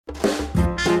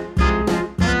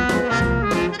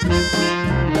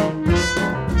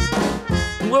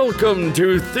Welcome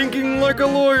to Thinking Like a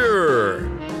Lawyer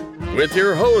with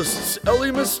your hosts Ellie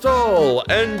Mistal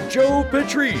and Joe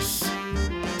Patrice,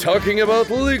 talking about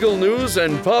legal news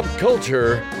and pop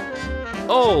culture,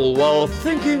 all while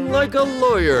thinking like a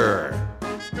lawyer.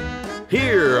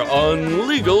 Here on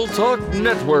Legal Talk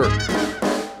Network.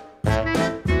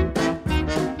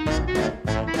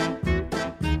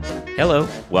 Hello,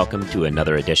 welcome to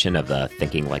another edition of the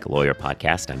Thinking Like a Lawyer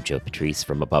podcast. I'm Joe Patrice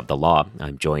from Above the Law.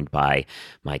 I'm joined by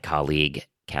my colleague,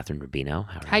 Catherine Rubino.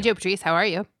 Hi, Joe Patrice. How are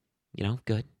you?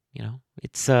 Good.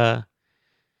 It's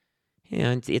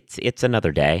it's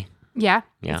another day. Yeah,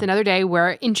 it's another day.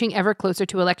 We're inching ever closer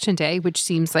to Election Day, which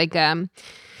seems like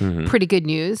pretty good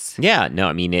news. Yeah, no,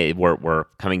 I mean, we're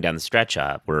coming down the stretch.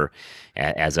 We're,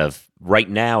 as of right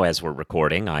now, as we're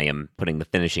recording, I am putting the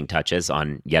finishing touches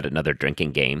on yet another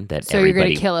drinking game that So you're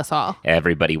going to kill us all.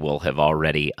 Everybody will have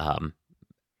already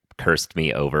cursed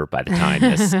me over by the time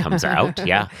this comes out.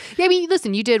 Yeah. I mean,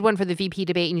 listen, you did one for the VP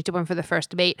debate and you did one for the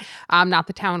first debate, not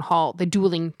the town hall, the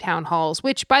dueling town halls,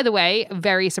 which, by the way,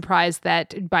 very surprised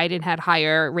that Biden had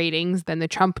higher ratings than the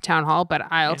Trump town hall, but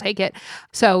I'll take it.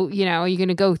 So, are you going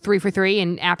to go 3 for 3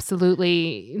 and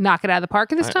absolutely knock it out of the park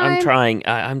this time?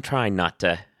 I'm trying not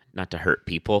to hurt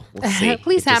people. We'll see.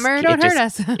 Please, Hammer, don't hurt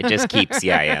us. It just keeps,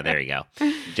 there you go.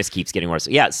 It just keeps getting worse.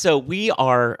 Yeah, so we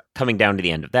are coming down to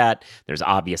the end of that. There's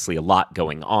obviously a lot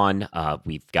going on.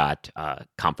 We've got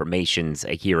confirmations,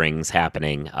 hearings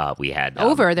happening. We had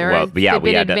they've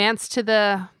been advanced to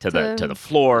the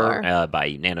floor by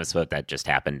unanimous vote. That just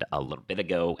happened a little bit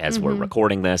ago as we're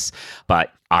recording this.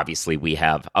 But obviously, we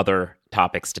have other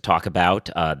topics to talk about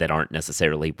that aren't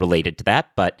necessarily related to that,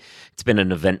 but it's been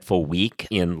an eventful week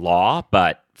in law.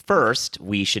 But first,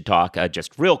 we should talk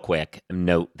just real quick.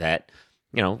 Note that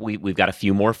we've got a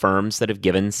few more firms that have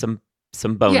given some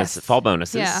fall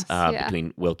bonuses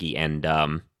between Wilkie and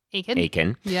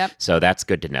Aiken. Yep. So that's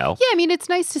good to know. Yeah, I mean, it's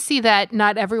nice to see that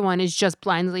not everyone is just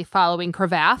blindly following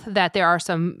Cravath. That there are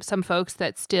some folks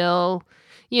that still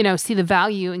see the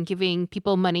value in giving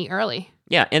people money early.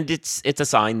 Yeah, and it's a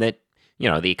sign that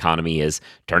the economy is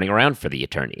turning around for the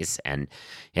attorneys. And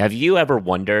have you ever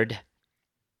wondered?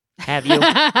 Have you?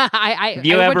 Have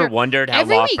you ever wondered how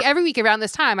every week around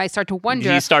this time I start to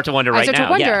wonder. You start to wonder right now. I start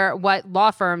to wonder what law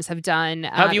firms have done.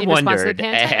 Have you wondered?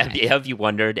 Have you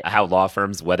wondered how law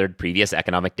firms weathered previous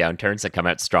economic downturns and come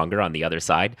out stronger on the other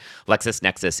side?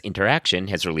 LexisNexis Interaction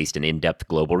has released an in-depth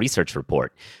global research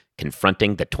report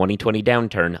confronting the 2020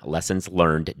 downturn, lessons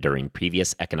learned during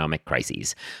previous economic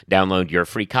crises. Download your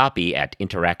free copy at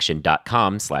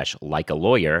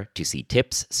interaction.com/likealawyer to see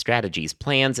tips, strategies,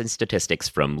 plans, and statistics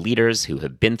from leaders who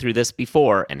have been through this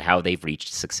before and how they've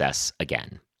reached success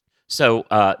again. So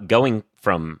going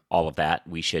from all of that,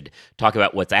 we should talk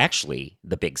about what's actually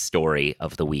the big story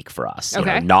of the week for us.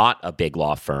 Okay. Not a big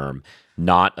law firm,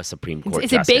 not a Supreme Court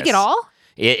justice. Is it big at all?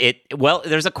 Well,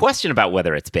 there's a question about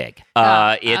whether it's big.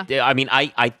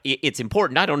 It's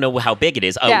important. I don't know how big it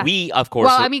is. We, of course.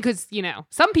 Well, I mean, because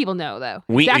some people know though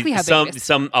exactly how big it is.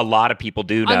 A lot of people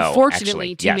do know.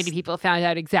 Unfortunately, too many people found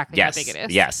out exactly how big it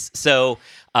is. Yes. So,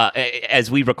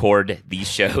 as we record these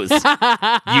shows,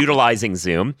 utilizing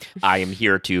Zoom, I am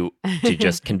here to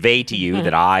just convey to you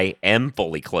that I am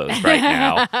fully clothed right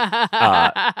now,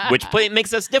 which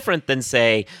makes us different than,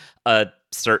 say, a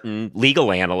certain legal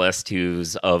analyst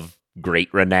who's of great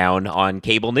renown on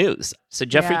cable news. So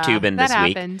Jeffrey Toobin this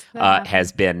week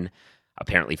has been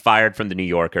apparently fired from The New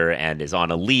Yorker and is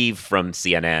on a leave from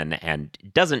CNN and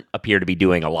doesn't appear to be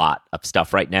doing a lot of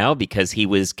stuff right now because he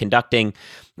was conducting,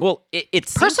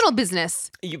 it's personal business.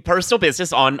 Personal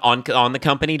business on the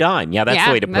company dime. Yeah, that's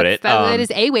the way to put it. That is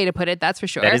a way to put it, that's for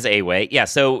sure. That is a way. Yeah,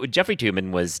 so Jeffrey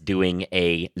Toobin was doing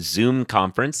a Zoom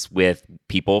conference with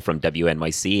people from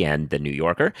WNYC and The New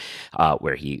Yorker,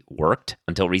 where he worked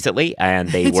until recently, and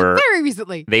very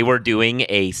recently. They were doing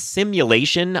a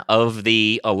simulation of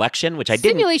the election, which I of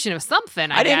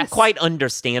something, I guess. Didn't quite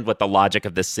understand what the logic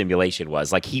of this simulation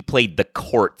was. Like, he played the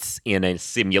courts in a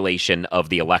simulation of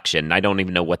the election. I don't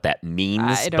even know what that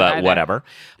means, but whatever.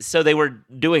 So they were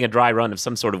doing a dry run of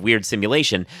some sort of weird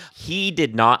simulation. He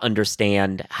did not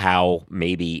understand how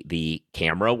maybe the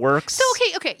camera works. So,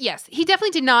 okay, yes. He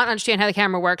definitely did not understand how the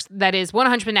camera works. That is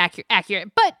 100%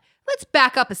 accurate. But let's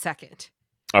back up a second.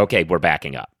 Okay, we're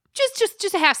backing up.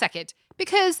 Just a half second.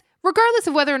 Because regardless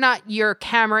of whether or not your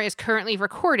camera is currently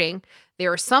recording,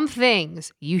 there are some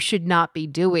things you should not be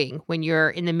doing when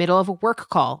you're in the middle of a work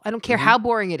call. I don't care how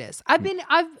boring it is.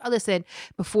 Listen,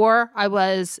 before I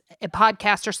was a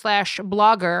podcaster /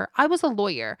 blogger, I was a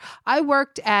lawyer. I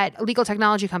worked at legal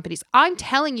technology companies. I'm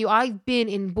telling you, I've been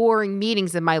in boring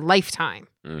meetings in my lifetime.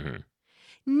 Mm-hmm.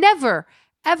 Never,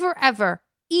 ever, ever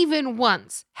even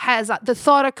once has the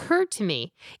thought occurred to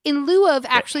me in lieu of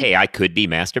actually. Hey, I could be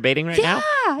masturbating right now?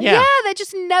 Yeah, that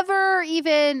just never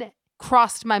even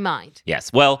crossed my mind.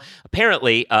 Yes. Well,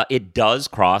 apparently it does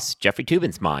cross Jeffrey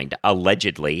Toobin's mind,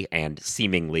 allegedly and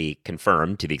seemingly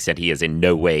confirmed to the extent he is in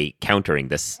no way countering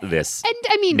this And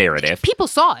I mean, narrative. people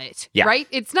saw it, Yeah. right?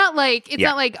 It's not like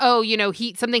oh,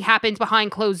 something happened behind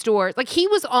closed doors. Like he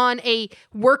was on a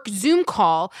work Zoom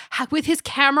call with his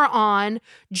camera on,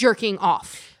 jerking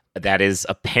off. That is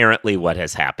apparently what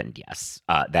has happened. Yes,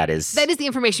 that is the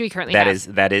information we currently have.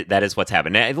 That is what's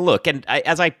happened. And look,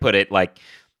 as I put it, like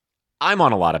I'm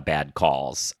on a lot of bad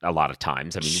calls a lot of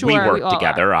times. I mean, we Sure, we work all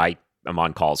together. I'm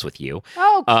on calls with you.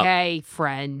 Okay,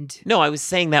 friend. No, I was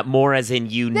saying that more as in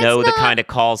the not- kind of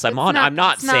calls I'm on. I'm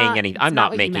not saying any. I'm not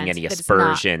what you making meant. any That is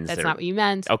aspersions. That's not what you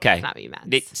meant. Okay. That's not what you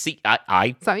meant. See, I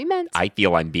That's not what you meant. I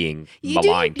feel I'm being You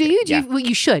maligned. Do you? Yeah. Well,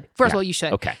 you should. First of Yeah. all, you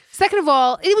should. Okay. Second of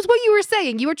all, it was what you were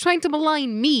saying. You were trying to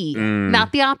malign me,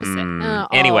 not the opposite.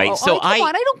 Anyway, come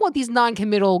on. I don't want these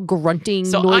non-committal grunting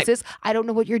So noises. I don't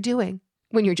know what you're doing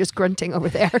when you're just grunting over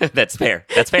there. That's fair.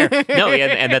 That's fair. No,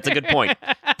 and that's a good point.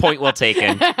 Point well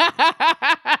taken.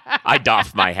 I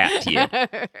doff my hat to you.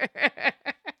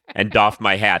 And doff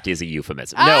my hat is a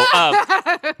euphemism.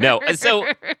 No. So,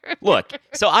 look.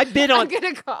 So I've been on. I'm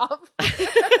gonna cough.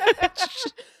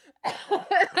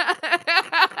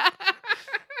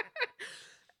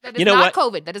 That is You know not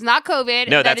what? COVID. That is not COVID.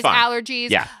 No, that that's is fine.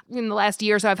 allergies. Yeah. In the last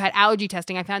year or so, I've had allergy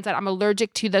testing. I found out I'm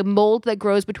allergic to the mold that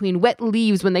grows between wet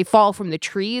leaves when they fall from the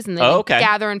trees and they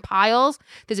gather in piles.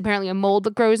 There's apparently a mold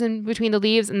that grows in between the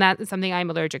leaves, and that is something I'm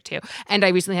allergic to. And I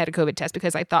recently had a COVID test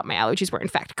because I thought my allergies were in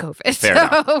fact COVID. Fair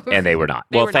enough. And they were not.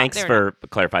 They Well, were not. thanks They were for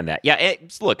clarifying that. Yeah,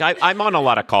 look, I'm on a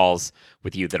lot of calls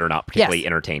with you that are not particularly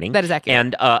entertaining. That is accurate.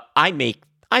 And I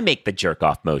make the jerk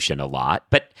off motion a lot,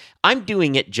 but I'm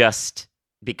doing it just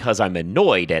because I'm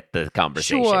annoyed at the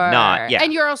conversation. Sure. Not, yeah.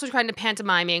 And you're also trying to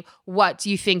pantomiming what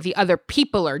you think the other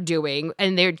people are doing,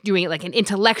 and they're doing it like an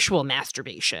intellectual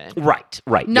masturbation. Right.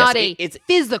 Not Yes, it's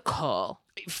physical.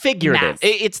 figurative. mass-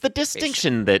 It's the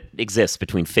distinction that exists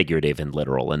between figurative and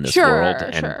literal in this world.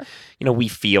 And, Sure. we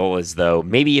feel as though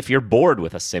maybe if you're bored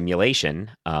with a simulation,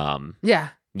 Yeah.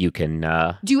 you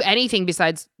can, Do anything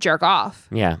besides jerk off.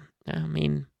 yeah. I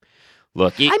mean,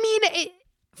 look.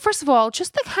 First of all,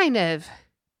 just the kind of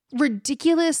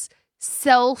ridiculous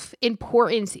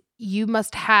self-importance you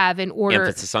must have in order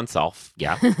Emphasis on self.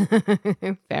 Yeah.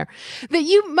 fair that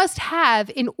you must have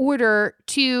in order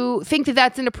to think that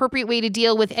that's an appropriate way to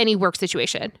deal with any work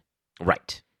situation.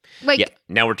 Right. Like, Yeah.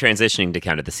 Now we're transitioning to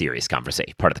kind of the serious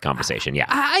conversation, part of the conversation. Yeah.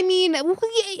 I mean,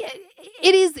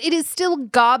 it is still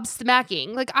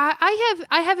gobsmacking. Like I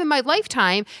have in my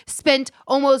lifetime spent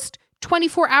almost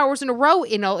 24 hours in a row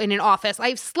in an office.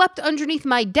 I've slept underneath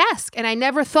my desk, and I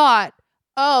never thought,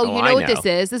 you know what this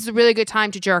is? This is a really good time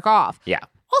to jerk off. Yeah.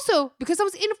 Also, because I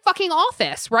was in a fucking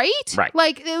office, right? Right.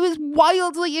 Like, it was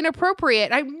wildly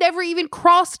inappropriate. I've never even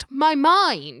crossed my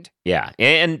mind. Yeah.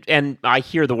 And I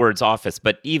hear the words office,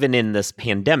 but even in this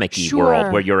pandemic-y Sure.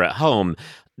 world where you're at home,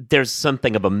 there's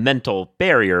something of a mental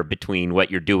barrier between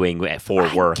what you're doing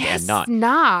for work and not.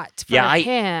 Not for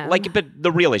him. But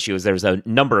the real issue is there's a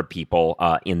number of people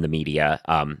in the media.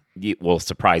 It will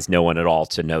surprise no one at all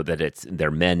to know that they're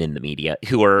men in the media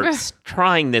who are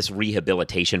trying this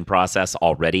rehabilitation process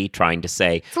already, trying to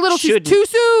say It's a little too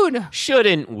soon.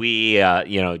 Shouldn't we,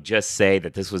 just say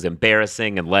that this was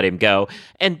embarrassing and let him go?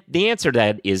 And the answer to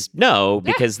that is no,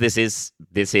 because this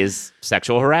is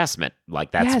sexual harassment.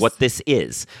 Like that's Yes. what this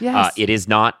is. Yes. It is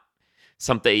not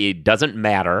something. It doesn't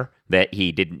matter that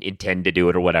he didn't intend to do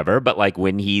it or whatever. But like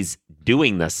when he's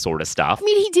doing this sort of stuff, I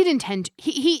mean, he did intend.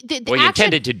 He did. he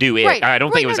intended to do it. Right, I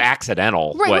don't think it right, was right.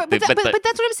 accidental. Right, but that's what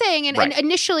I'm saying. And Right.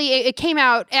 initially, it came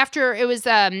out after it was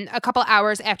a couple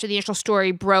hours after the initial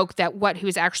story broke that what he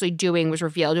was actually doing was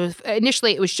revealed.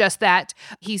 Initially, it was just that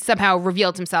he somehow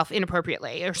revealed himself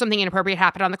inappropriately, or something inappropriate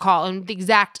happened on the call, and the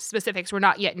exact specifics were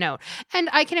not yet known. And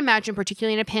I can imagine,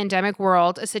 particularly in a pandemic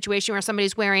world, a situation where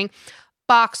somebody's wearing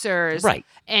boxers, Right.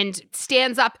 and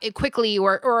stands up quickly,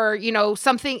 or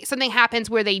something happens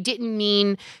where they didn't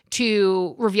mean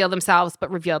to reveal themselves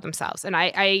but reveal themselves. And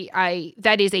I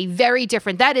that is a very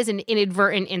different, that is an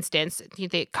inadvertent instance.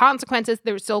 The consequences,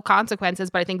 there's still consequences,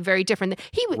 but I think very different.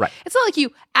 Right. It's not like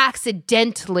you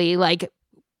accidentally like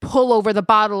pull over the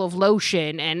bottle of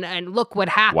lotion and look what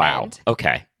happened. Wow.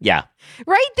 Okay. Yeah.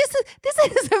 Right? This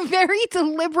is a very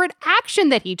deliberate action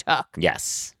that he took.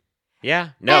 Yes. Yeah.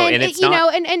 No, and it's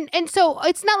not. And so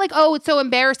it's not like, oh, it's so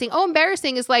embarrassing. Oh,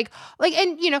 embarrassing is like,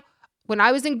 when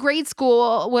I was in grade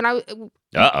school,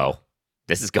 Uh-oh.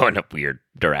 This is going a weird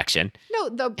direction.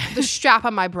 the strap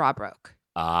on my bra broke.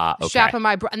 Okay. strap on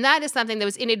my bra. And that is something that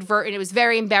was inadvertent. It was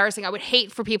very embarrassing. I would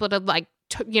hate for people to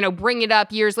bring it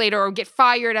up years later or get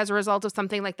fired as a result of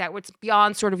something like that, where it's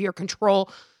beyond sort of your control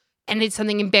and it's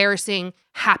something embarrassing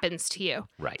happens to you.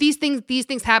 Right. These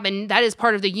things happen. That is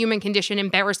part of the human condition.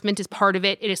 Embarrassment is part of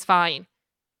it. It is fine.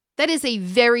 That is a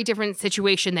very different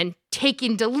situation than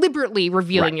deliberately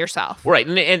revealing yourself. Right.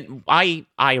 And I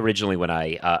originally, when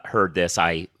I heard this,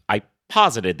 I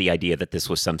posited the idea that this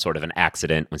was some sort of an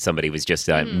accident when somebody was just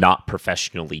not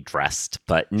professionally dressed,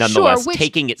 but nonetheless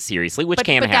taking it seriously, which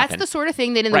can happen. But that's the sort of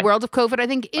thing that in the world of COVID, I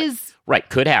think is... Right,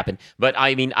 could happen. But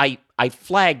I mean, I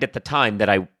flagged at the time that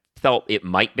I felt it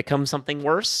might become something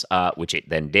worse, which it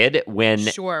then did, when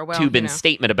Toobin's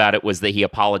statement about it was that he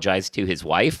apologized to his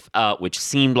wife, which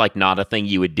seemed like not a thing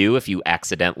you would do if you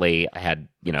accidentally had,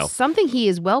 something he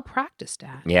is well practiced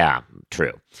at. Yeah,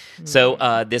 true.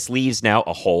 So this leaves now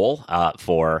a hole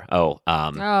for,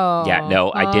 yeah,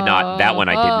 no, I did not, that one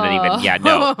I didn't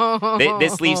even,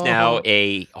 This leaves now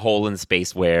a hole in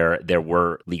space where there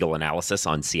were legal analysis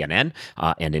on CNN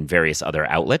and in various other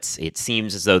outlets. It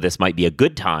seems as though this might be a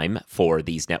good time for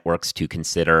these networks to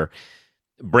consider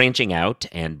branching out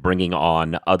and bringing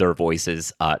on other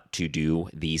voices to do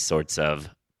these sorts of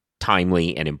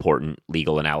timely and important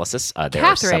legal analysis. There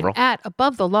Catherine are several at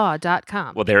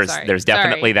abovethelaw.com. Well, there's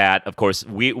definitely that. Of course,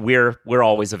 we're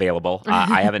always available.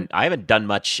 I haven't done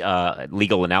much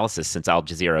legal analysis since Al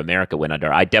Jazeera America went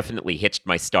under. I definitely hitched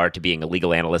my start to being a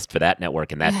legal analyst for that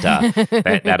network, and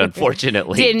that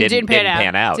unfortunately didn't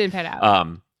pan out. Didn't pan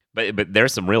out. But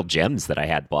there's some real gems that I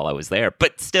had while I was there.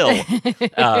 But still,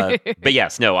 but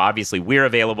yes, no, obviously we're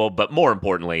available. But more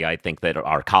importantly, I think that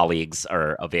our colleagues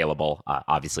are available.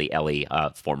 Obviously, Ellie,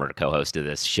 former co-host of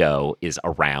this show, is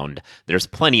around. There's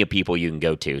plenty of people you can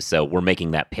go to. So we're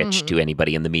making that pitch to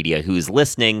anybody in the media who's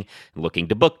listening, looking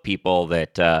to book people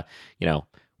that,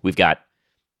 we've got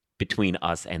between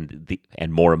us and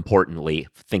more importantly,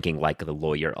 thinking like the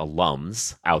lawyer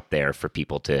alums out there for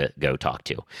people to go talk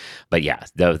to. But yeah,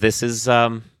 though this is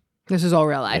all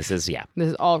real life. This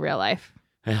is all real life.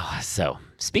 So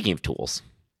speaking of tools,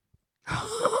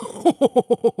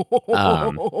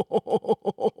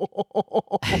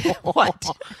 what?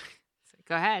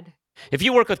 Go ahead. If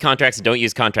you work with contracts and don't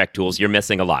use contract tools, you're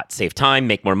missing a lot. Save time,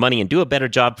 make more money, and do a better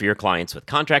job for your clients with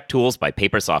Contract Tools by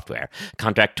Paper Software.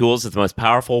 Contract Tools is the most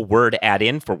powerful word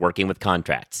add-in for working with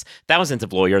contracts. Thousands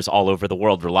of lawyers all over the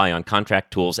world rely on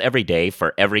Contract Tools every day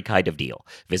for every kind of deal.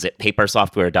 Visit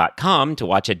papersoftware.com to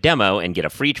watch a demo and get a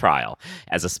free trial.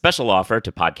 As a special offer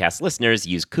to podcast listeners,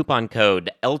 use coupon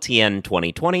code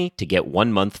LTN2020 to get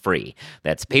 1 month free.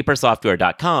 That's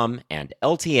papersoftware.com and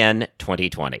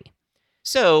LTN2020.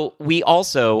 So we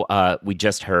also we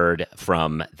just heard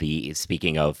from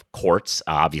speaking of courts,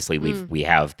 obviously we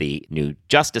have the new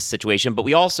justice situation, but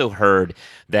we also heard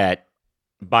that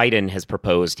Biden has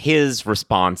proposed his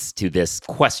response to this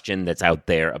question that's out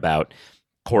there about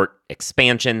court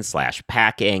expansion /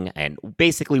 packing, and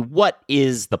basically what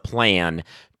is the plan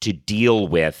to deal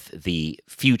with the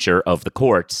future of the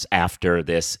courts after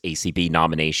this ACB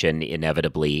nomination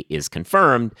inevitably is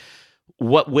confirmed.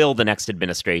 What will the next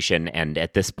administration, and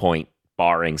at this point,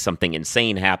 barring something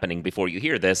insane happening before you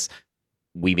hear this,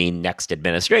 we mean next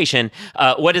administration,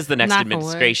 what is the next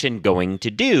administration going to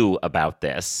do about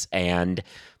this? And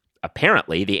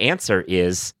apparently the answer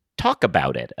is talk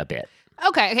about it a bit.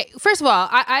 Okay. First of all,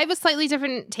 I have a slightly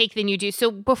different take than you do.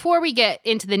 So before we get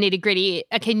into the nitty-gritty,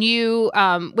 can you,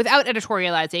 without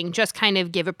editorializing, just kind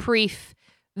of give a brief,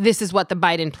 this is what the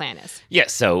Biden plan is?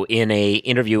 Yes. So in a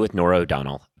interview with Norah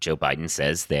O'Donnell, Joe Biden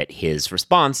says that his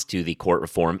response to the court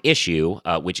reform issue,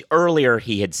 which earlier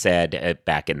he had said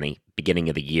back in the beginning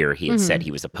of the year, he had said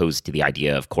he was opposed to the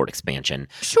idea of court expansion.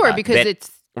 Sure, because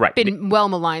it's been well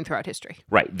maligned throughout history.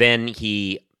 Right. Then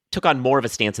he took on more of a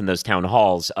stance in those town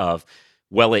halls of,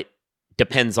 well, it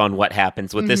depends on what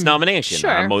happens with this nomination. Sure.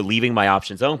 I'm leaving my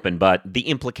options open, but the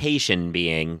implication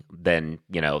being then,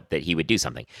 that he would do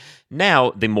something. Now,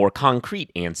 the more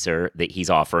concrete answer that he's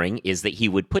offering is that he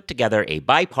would put together a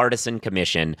bipartisan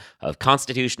commission of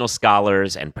constitutional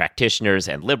scholars and practitioners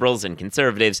and liberals and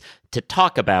conservatives to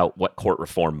talk about what court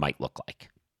reform might look like.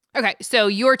 Okay, so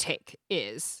your take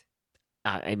is?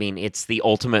 It's the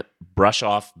ultimate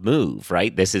brush-off move,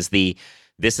 right? This is the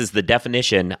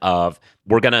definition of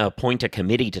we're going to appoint a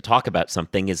committee to talk about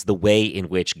something is the way in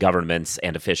which governments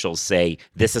and officials say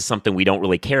this is something we don't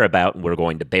really care about and we're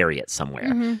going to bury it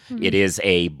somewhere. It is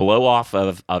a blow off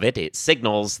of it. It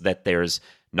signals that there's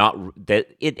not that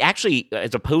it actually,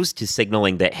 as opposed to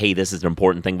signaling that, hey, this is an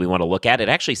important thing we want to look at, it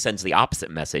actually sends the opposite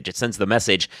message. It sends the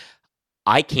message,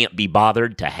 I can't be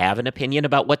bothered to have an opinion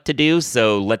about what to do,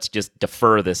 so let's just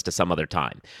defer this to some other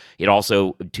time. It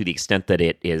also, to the extent that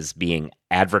it is being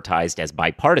advertised as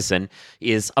bipartisan,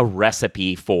 is a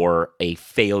recipe for a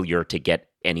failure to get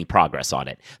any progress on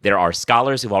it. There are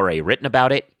scholars who've already written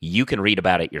about it. You can read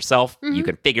about it yourself. Mm-hmm. You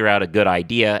can figure out a good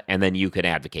idea, and then you can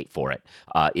advocate for it.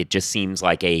 It just seems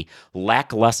like a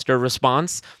lackluster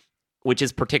response, which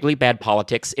is particularly bad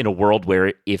politics in a world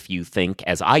where, if you think,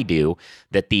 as I do,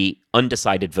 that the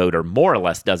undecided voter more or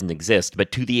less doesn't exist,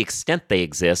 but to the extent they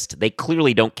exist, they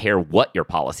clearly don't care what your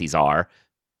policies are,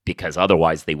 because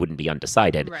otherwise they wouldn't be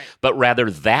undecided, Right. but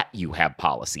rather that you have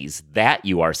policies, that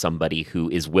you are somebody who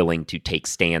is willing to take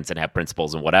stands and have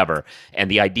principles and whatever.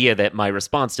 And the idea that my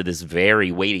response to this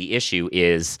very weighty issue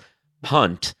is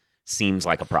punt seems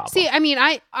like a problem. See, I mean,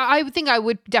 I would think I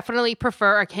would definitely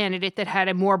prefer a candidate that had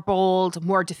a more bold,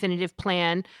 more definitive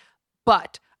plan,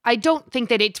 but I don't think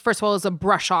that it, first of all, is a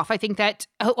brush off. I think that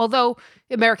although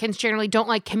Americans generally don't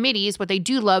like committees, what they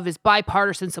do love is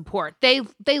bipartisan support. They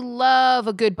love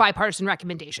a good bipartisan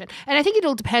recommendation. And I think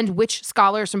it'll depend which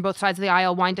scholars from both sides of the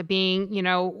aisle wind up being,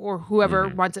 or whoever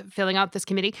winds up filling out this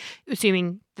committee,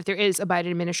 assuming that there is a Biden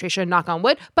administration, knock on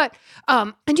wood. But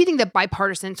I do think that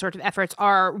bipartisan sort of efforts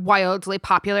are wildly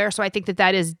popular. So I think that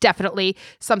that is definitely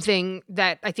something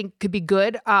that I think could be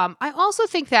good. I also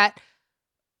think that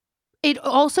it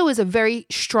also is a very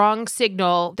strong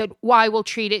signal that why we'll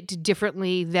treat it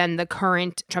differently than the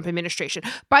current Trump administration.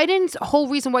 Biden's whole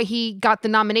reason why he got the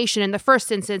nomination in the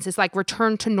first instance is like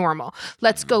return to normal.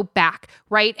 Let's go back,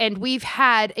 right? And we've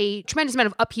had a tremendous amount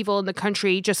of upheaval in the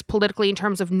country just politically in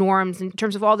terms of norms, in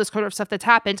terms of all this kind of stuff that's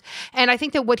happened. And I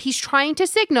think that what he's trying to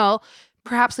signal,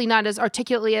 perhaps not as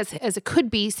articulately as it could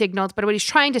be signaled, but what he's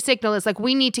trying to signal is like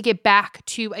we need to get back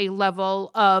to a level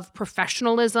of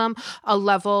professionalism, a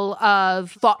level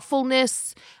of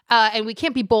thoughtfulness, and we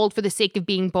can't be bold for the sake of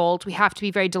being bold. We have to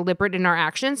be very deliberate in our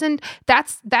actions, and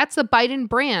that's a Biden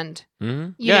brand,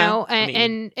 you know.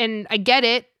 And I get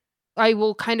it. I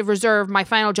will kind of reserve my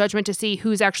final judgment to see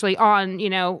who's actually on,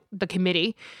 the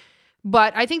committee,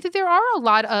 but I think that there are a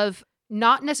lot of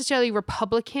not necessarily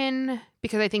Republican,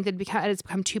 because I think that it's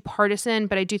become too partisan,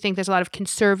 but I do think there's a lot of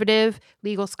conservative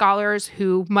legal scholars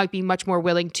who might be much more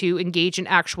willing to engage in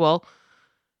actual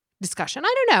discussion.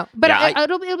 I don't know, but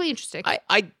it'll be interesting.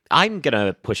 I'm going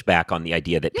to push back on the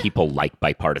idea that people like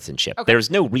bipartisanship. Okay.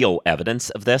 There's no real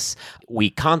evidence of this. We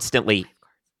constantly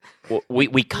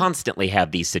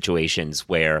have these situations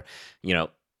where,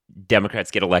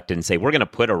 Democrats get elected and say, we're going to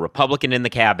put a Republican in the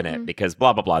cabinet because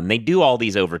blah, blah, blah. And they do all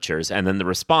these overtures. And then the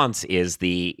response is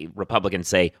the Republicans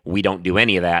say, we don't do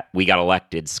any of that. We got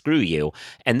elected. Screw you.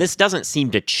 And this doesn't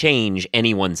seem to change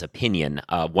anyone's opinion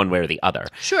one way or the other.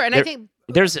 Sure. And I think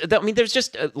there's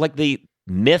just like the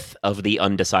myth of the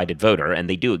undecided voter, and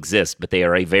they do exist, but they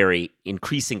are a very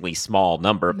increasingly small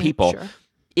number of people,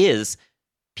 is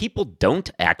people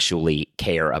don't actually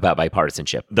care about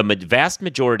bipartisanship. The vast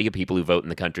majority of people who vote in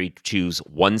the country choose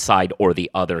one side or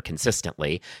the other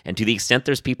consistently. And to the extent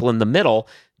there's people in the middle,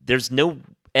 there's no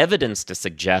evidence to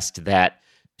suggest that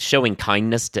showing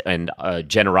kindness and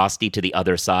generosity to the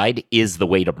other side is the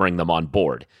way to bring them on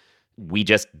board. We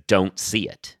just don't see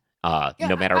it,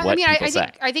 no matter what people say.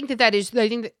 I think that is. I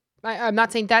think that I'm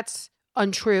not saying that's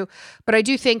untrue, but I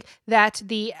do think that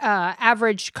the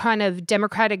average kind of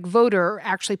Democratic voter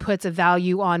actually puts a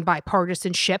value on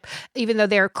bipartisanship, even though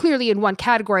they're clearly in one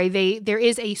category. There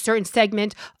is a certain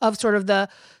segment of sort of the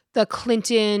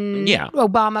Clinton,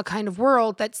 Obama kind of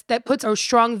world that puts a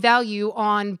strong value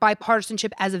on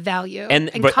bipartisanship as a value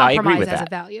and compromise as a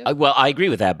value. Well, I agree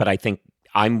with that, but I think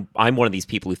I'm one of these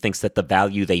people who thinks that the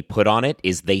value they put on it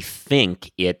is they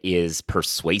think it is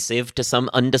persuasive to some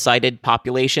undecided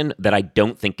population that I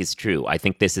don't think is true. I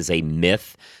think this is a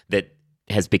myth that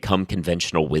has become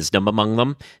conventional wisdom among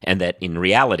them, and that in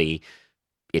reality,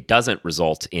 it doesn't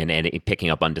result in any picking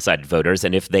up undecided voters.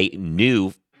 And if they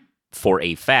knew for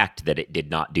a fact that it did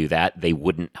not do that, they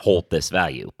wouldn't hold this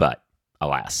value. But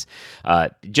alas,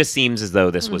 it just seems as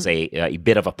though this was a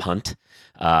bit of a punt,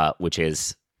 which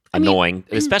is annoying,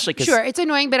 especially because it's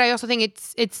annoying, but I also think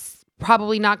it's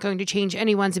probably not going to change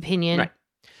anyone's opinion. Right.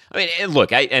 I mean,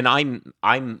 look,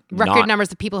 I'm record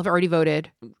numbers of people have already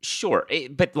voted. Sure,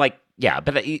 but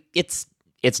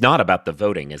it's not about the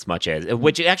voting as much as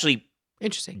which actually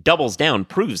interesting doubles down,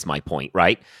 proves my point,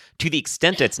 right? To the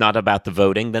extent it's not about the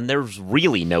voting, then there's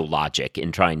really no logic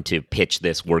in trying to pitch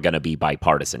this. We're going to be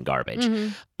bipartisan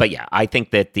garbage. But yeah, I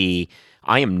think that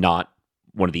I am not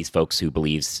one of these folks who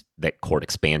believes that court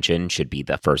expansion should be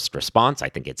the first response. I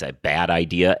think it's a bad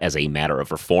idea as a matter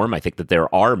of reform. I think that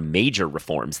there are major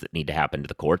reforms that need to happen to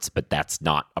the courts, but that's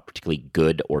not a particularly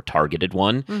good or targeted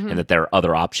one, and that there are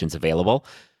other options available.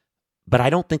 But I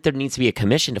don't think there needs to be a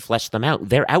commission to flesh them out.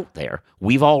 They're out there.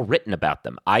 We've all written about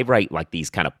them. I write like these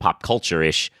kind of pop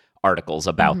culture-ish articles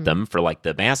about them for like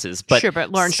the masses, but, sure,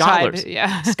 but Lawrence scholars, Tribe,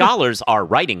 yeah. scholars are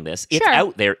writing this. It's Sure.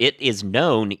 out there. It is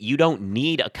known. You don't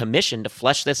need a commission to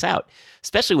flesh this out,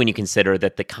 especially when you consider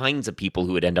that the kinds of people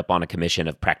who would end up on a commission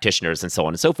of practitioners and so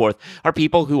on and so forth are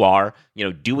people who are,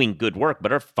 doing good work,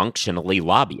 but are functionally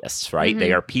lobbyists, right?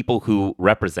 They are people who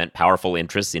represent powerful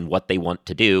interests in what they want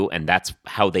to do, and that's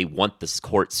how they want this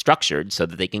court structured so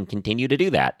that they can continue to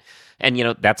do that. And,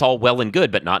 that's all well and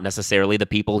good, but not necessarily the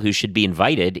people who should be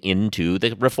invited into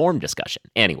the reform discussion.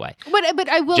 Anyway. But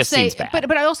I will just say, seems bad.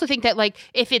 but I also think that like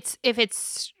if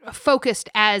it's focused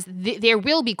as there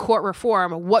will be court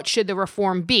reform, what should the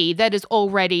reform be? That is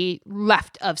already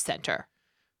left of center.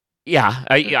 Yeah,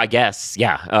 I guess.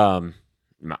 Yeah.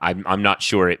 I'm not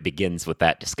sure it begins with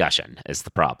that discussion is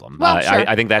the problem. Well, sure.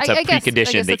 I think that's a I guess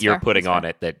precondition that that's you're fair. putting That's on fair.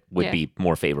 it that would Yeah. be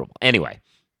more favorable. Anyway,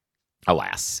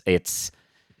 alas, it's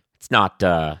not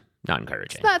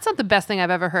encouraging. It's not the best thing I've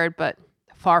ever heard, but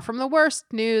far from the worst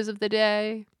news of the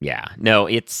day. Yeah, no,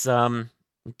 it's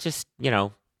just Yeah,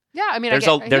 I mean, there's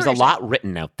I hear there's what a you're lot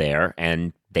written out there,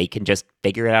 and they can just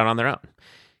figure it out on their own.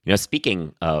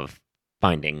 Speaking of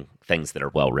finding things that are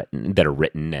well written, that are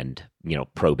written and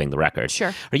probing the record.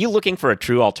 Sure. Are you looking for a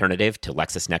true alternative to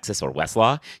LexisNexis or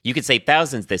Westlaw? You could save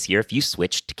thousands this year if you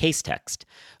switched to Casetext.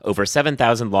 Over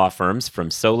 7,000 law firms, from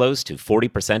solos to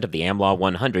 40% of the AmLaw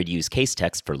 100, use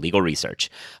Casetext for legal research.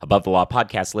 Above the Law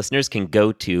podcast listeners can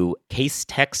go to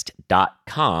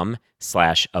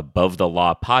casetext.com/Above the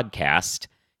Law podcast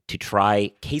to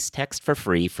try Casetext for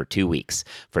free for 2 weeks.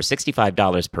 For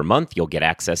 $65 per month, you'll get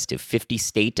access to 50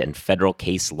 state and federal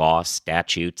case law,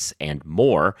 statutes, and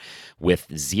more with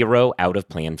 0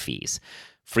 out-of-plan fees.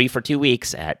 Free for 2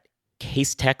 weeks at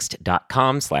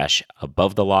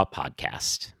casetext.com/Above the Law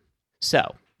podcast.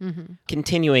 So,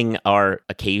 continuing our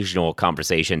occasional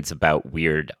conversations about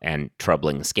weird and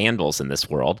troubling scandals in this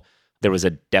world, there was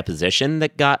a deposition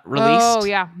that got released. Oh,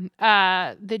 yeah.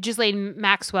 The Ghislaine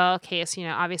Maxwell case,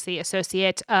 obviously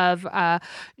associate of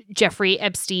Jeffrey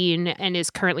Epstein, and is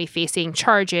currently facing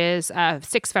charges,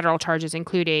 6 federal charges,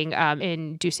 including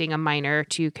inducing a minor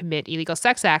to commit illegal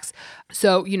sex acts.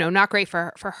 So, not great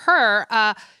for her.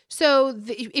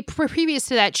 Previous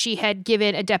to that, she had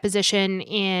given a deposition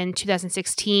in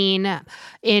 2016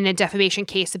 in a defamation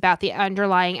case about the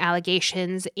underlying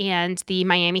allegations, and the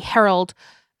Miami Herald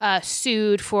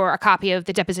sued for a copy of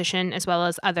the deposition as well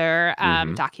as other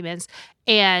documents,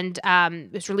 and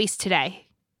it was released today.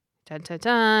 Dun, dun,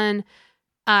 dun.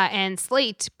 And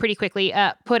Slate pretty quickly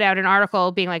put out an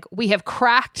article being like, we have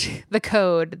cracked the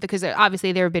code, because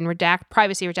obviously there have been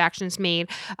privacy redactions made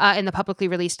in the publicly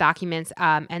released documents,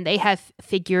 and they have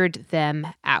figured them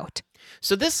out.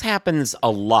 So this happens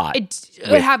a lot. It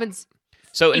happens.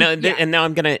 So now, yeah. and now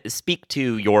I'm going to speak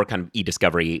to your kind of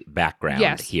e-discovery background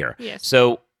Yes. here. Yes.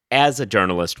 So as a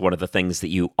journalist, one of the things that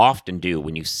you often do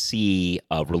when you see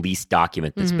a released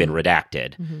document that's been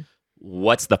redacted,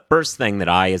 what's the first thing that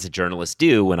I as a journalist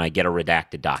do when I get a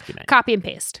redacted document? Copy and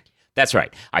paste. That's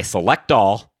right. I select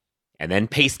all and then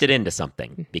paste it into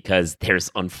something, because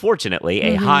there's unfortunately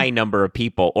a high number of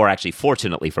people, or actually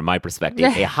fortunately from my perspective,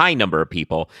 a high number of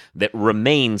people that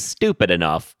remain stupid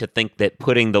enough to think that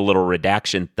putting the little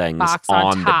redaction things Box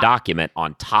on the top. document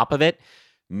on top of it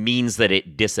means that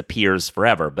it disappears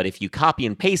forever. But if you copy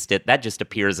and paste it, that just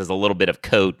appears as a little bit of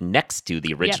code next to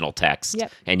the original text,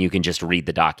 Yep. and you can just read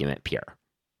the document pure.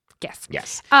 Yes.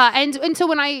 Yes. And so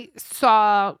when I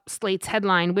saw Slate's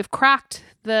headline, we've cracked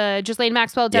the Ghislaine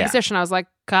Maxwell deposition, I was like,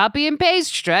 copy and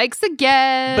paste strikes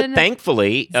again. But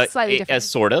thankfully, Slightly different.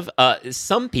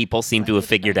 some people seem to have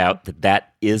figured out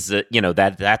that is,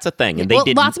 that's a thing, and they well,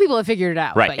 did lots of people have figured it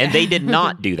out. right, but and yeah. they did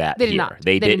not do that. They did here. not.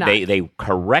 They They did not. They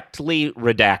correctly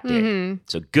redacted.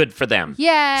 So good for them.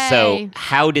 Yay. So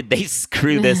how did they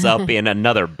screw this up in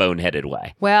another boneheaded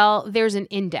way? Well, there's an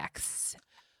index.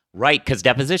 Right, because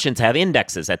depositions have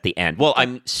indexes at the end. Well,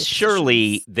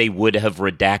 surely they would have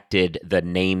redacted the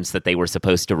names that they were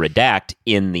supposed to redact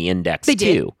in the index They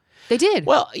did. too. They did.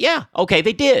 Well, yeah. Okay,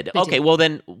 they did. They okay, did. well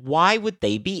then why would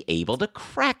they be able to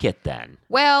crack it then?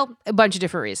 Well, a bunch of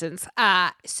different reasons.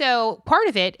 So part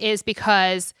of it is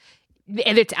because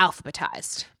And it's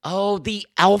alphabetized. Oh, the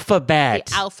alphabet.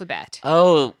 The alphabet.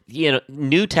 Oh,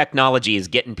 new technology is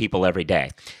getting people every day.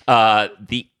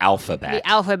 The alphabet.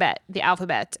 The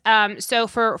alphabet. So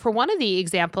for one of the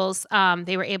examples,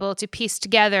 they were able to piece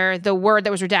together the word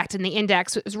that was redacted in the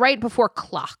index. It was right before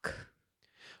clock.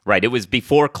 Right. It was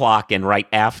before clock and right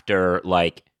after,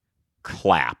 like,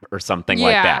 clap or something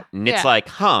like that. And it's like,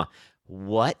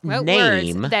 what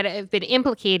name? Words that have been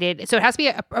implicated. So it has to be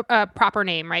a proper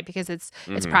name, right? Because it's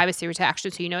privacy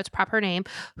protection, so it's proper name.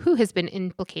 Who has been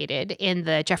implicated in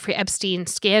the Jeffrey Epstein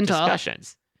scandal?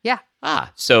 Discussions. Yeah.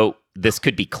 So this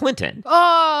could be Clinton.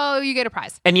 Oh, you get a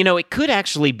prize. And, it could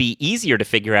actually be easier to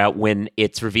figure out when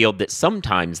it's revealed that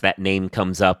sometimes that name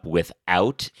comes up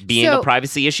without being a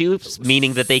privacy issue,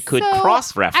 meaning that they could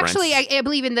cross-reference. Actually, I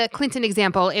believe in the Clinton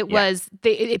example, it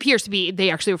appears to be, they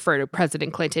actually refer to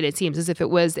President Clinton. It seems as if it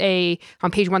was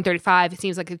on page 135, it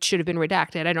seems like it should have been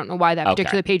redacted. I don't know why that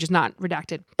particular page is not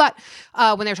redacted. But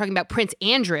when they were talking about Prince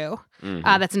Andrew,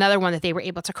 that's another one that they were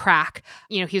able to crack.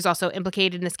 He was also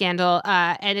implicated in the scandal,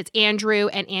 and it's Andrew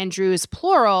and Andrews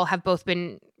plural have both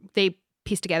been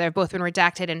pieced together, have both been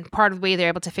redacted. And part of the way they're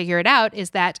able to figure it out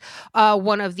is that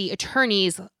one of the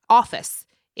attorney's office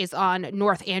is on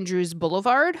North Andrews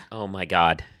Boulevard. Oh my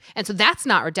God! And so that's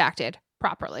not redacted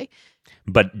properly.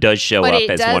 But does show up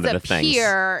as one of the things. But it does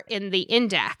appear in the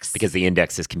index. Because the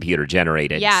index is computer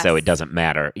generated, so it doesn't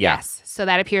matter. Yeah. Yes, so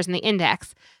that appears in the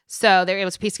index. So they're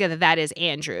able to piece together that is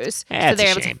Andrews. That's so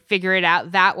they're able shame. to figure it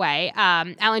out that way.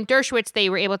 Alan Dershowitz, they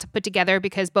were able to put together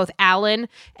because both Alan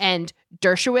and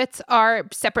Dershowitz are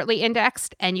separately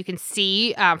indexed. And you can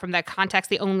see from that context,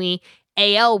 the only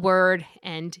AL word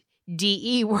and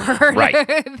DE word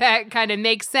that kind of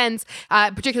makes sense.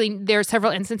 Particularly, there are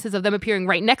several instances of them appearing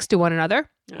right next to one another.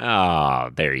 Oh,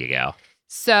 there you go.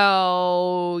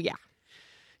 So, yeah.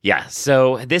 Yeah,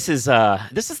 so this is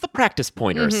the practice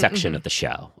pointer section of the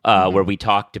show, where we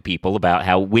talk to people about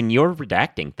how when you're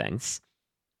redacting things,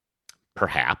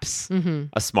 perhaps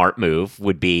a smart move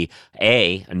would be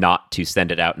not to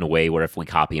send it out in a way where if we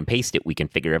copy and paste it, we can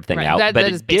figure everything out. But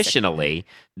additionally,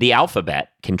 the alphabet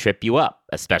can trip you up,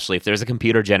 especially if there's a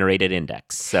computer-generated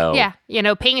index. So yeah,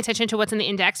 paying attention to what's in the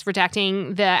index,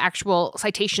 redacting the actual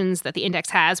citations that the index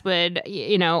has would,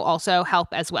 also help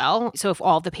as well. So if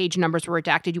all the page numbers were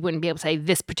redacted, you wouldn't be able to say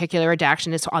this particular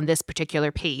redaction is on this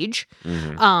particular page.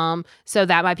 So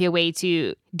that might be a way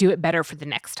to do it better for the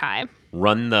next time.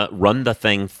 Run the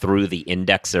thing through the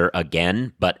indexer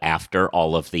again, but after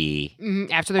all of the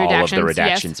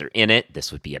redactions are in it.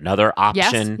 This would be another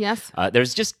option. Yes.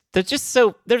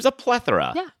 There's a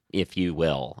plethora, if you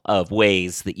will, of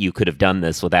ways that you could have done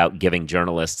this without giving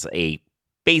journalists a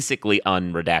basically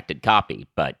unredacted copy.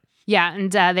 But yeah,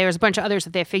 and there's a bunch of others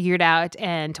that they figured out,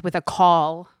 and with a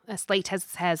call, Slate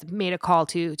has made a call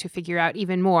to figure out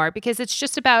even more, because it's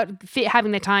just about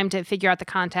having the time to figure out the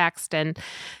context and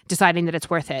deciding that it's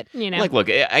worth it. Like, look,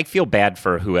 I feel bad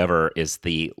for whoever is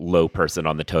the low person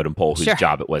on the totem pole whose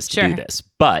job it was to do this,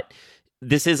 but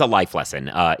this is a life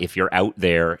lesson. If you're out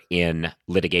there in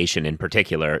litigation in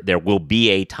particular, there will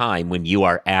be a time when you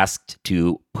are asked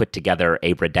to put together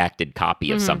a redacted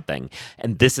copy of something.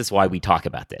 And this is why we talk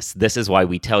about this. This is why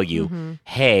we tell you,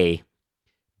 hey,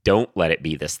 don't let it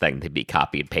be this thing to be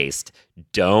copy and paste.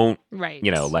 Don't,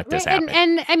 let this happen.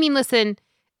 And I mean, listen.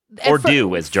 Or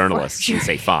do as journalists and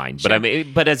say fine.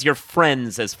 But as your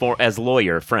friends, as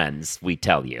lawyer friends, we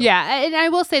tell you. Yeah, and I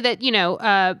will say that,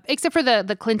 except for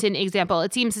the Clinton example,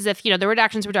 it seems as if, the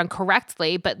redactions were done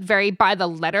correctly, but very by the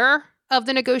letter of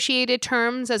the negotiated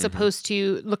terms, as opposed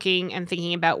to looking and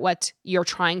thinking about what you're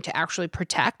trying to actually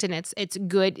protect. And it's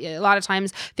good. A lot of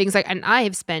times things like, and I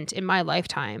have spent in my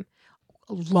lifetime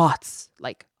lots,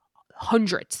 like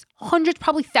hundreds,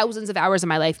 probably thousands of hours of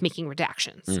my life making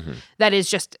redactions. That is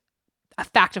just a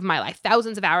fact of my life.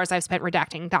 Thousands of hours I've spent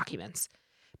redacting documents.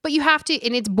 But you have to,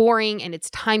 and it's boring and it's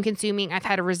time consuming. I've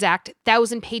had to redact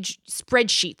 1,000-page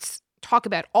spreadsheets. Talk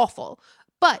about awful.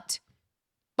 But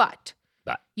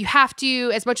you have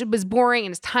to, as much as boring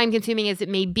and as time consuming as it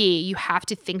may be, you have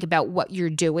to think about what you're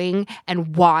doing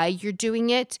and why you're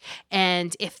doing it.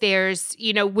 And if there's,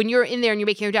 when you're in there and you're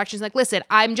making redactions, like, listen,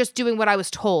 I'm just doing what I was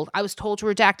told. I was told to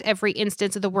redact every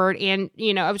instance of the word, and,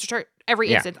 I was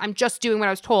every instance. I'm just doing what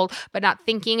I was told, but not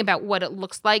thinking about what it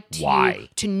looks like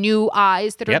to new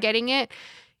eyes that are getting it.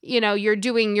 You're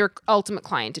doing your ultimate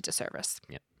client a disservice.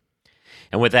 Yep.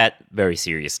 And with that very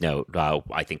serious note,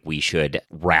 I think we should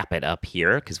wrap it up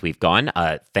here because we've gone.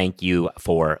 Thank you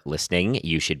for listening.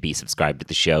 You should be subscribed to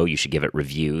the show. You should give it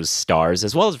reviews, stars,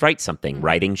 as well as write something.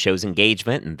 Writing shows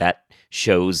engagement, and that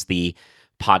shows the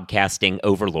podcasting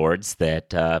overlords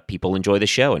that people enjoy the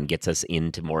show and gets us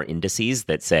into more indices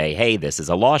that say, hey, this is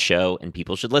a law show and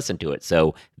people should listen to it.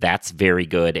 So that's very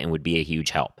good and would be a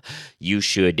huge help. You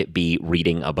should be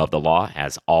reading Above the Law,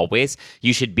 as always.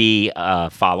 You should be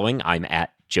following. I'm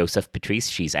at Joseph Patrice.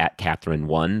 She's at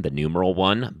Catherine1, the numeral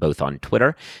 1, both on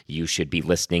Twitter. You should be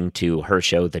listening to her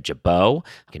show, The Jabot.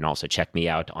 You can also check me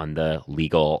out on the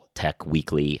Legal Tech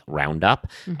Weekly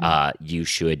Roundup. You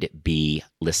should be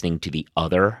listening to the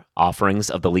other offerings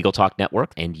of the Legal Talk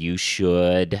Network. And you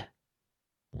should...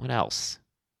 What else?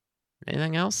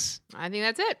 Anything else? I think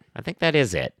that's it. I think that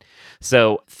is it.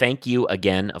 So thank you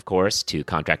again, of course, to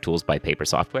Contract Tools by Paper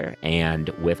Software. And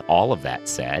with all of that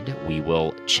said, we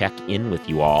will check in with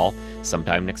you all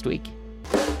sometime next week.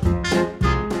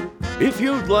 If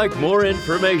you'd like more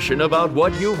information about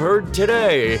what you've heard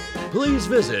today, please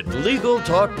visit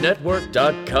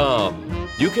LegalTalkNetwork.com.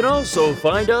 You can also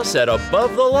find us at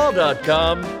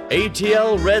AboveTheLaw.com,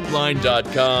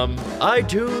 ATLRedline.com,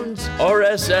 iTunes,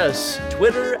 RSS,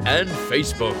 Twitter, and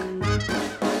Facebook.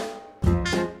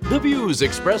 The views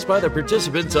expressed by the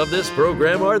participants of this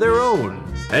program are their own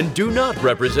and do not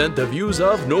represent the views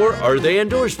of, nor are they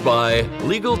endorsed by,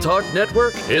 Legal Talk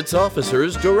Network, its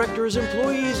officers, directors,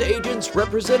 employees, agents,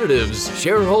 representatives,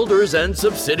 shareholders, and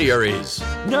subsidiaries.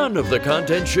 None of the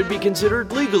content should be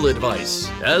considered legal advice.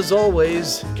 As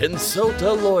always, consult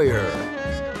a lawyer.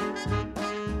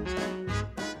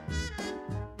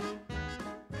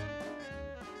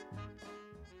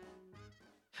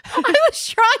 I was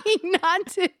trying not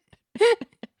to.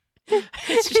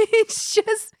 It's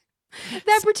just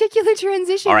that particular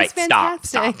transition. All right, is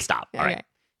fantastic. stop. All right,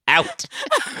 Okay. out.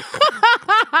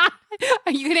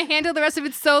 Are you going to handle the rest of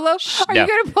it solo? Are no. you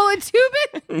going to pull a tube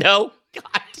in? No,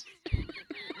 God. This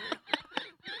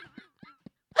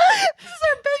is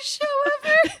our best show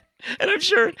ever. And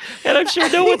I'm sure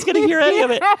no one's going to hear any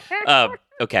of it.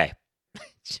 Okay.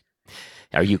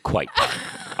 Are you quite done?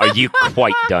 Are you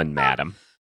quite done, madam?